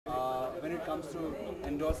when it comes to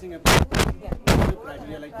endorsing a product? Yeah. What's the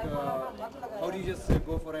criteria? Like, how do you just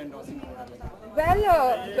go for endorsing a product?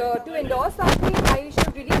 Well, to endorse something, I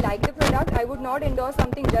should really like the product. I would not endorse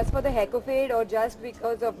something just for the heck of it or just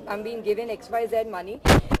because of I'm being given XYZ money.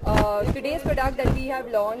 Today's product that we have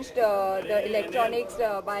launched, the electronics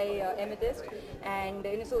by Amethyst and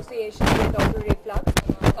in association with Dr. Reflux.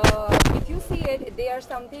 If you see it, they are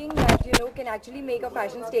something that can actually make a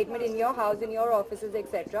fashion statement in your house, in your offices,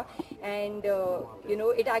 etc. And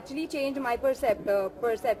it actually changed my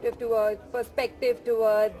perspective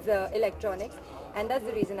towards electronics, and that's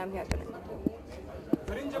the reason I'm here tonight.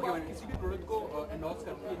 Zarine, जब आप किसी भी product को endorse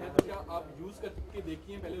करती हैं तो क्या आप यूज करके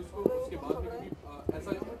देखती हैं पहले उसको, उसके बाद में कभी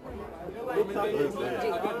ऐसा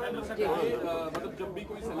मतलब जब भी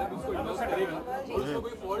कोई सेलेब उसको एंडोर्स करेगा और उसको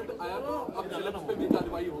कोई फॉल्ट आया तो अब सेलेब्स पे भी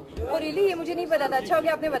कार्रवाई होगी? और रियली ये मुझे नहीं पता था, अच्छा हो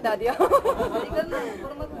गया आपने बता दिया।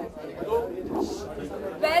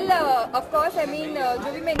 Well of course I mean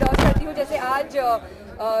जो भी मैं एंडोर्स करती हूँ, जैसे आज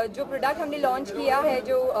जो प्रोडक्ट हमने लॉन्च किया है,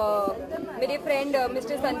 जो मेरे फ्रेंड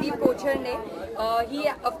मिस्टर संदीप कोचर ने, he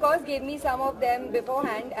of course gave me some of them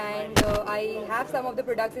beforehand and I have some of the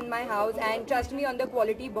products in my house and trust me on the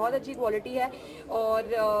quality, बहुत अच्छी क्वालिटी है। और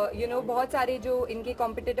बहुत सारे जो इनके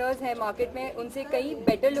कॉम्पिटिटर्स हैं मार्केट में, उनसे कई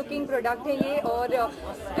बेटर लुकिंग प्रोडक्ट है ये, और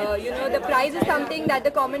the price is something that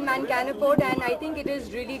the common man can afford and I think it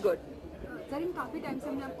is really good। Zareen, काफी टाइम से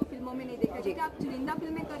हमने आपको फिल्मों में नहीं देखा, जी आप चुनिंदा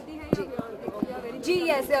फिल्में करती हैं जी?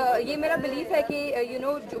 यस, ये मेरा बिलीफ है कि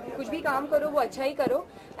जो कुछ भी काम करो वो अच्छा ही करो,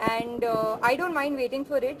 and I don't mind waiting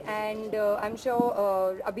for it, and I am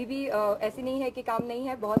sure अभी भी ऐसी नहीं है कि काम नहीं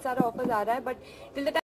है, बहुत सारा ऑफर्स आ रहा है, बट टिल द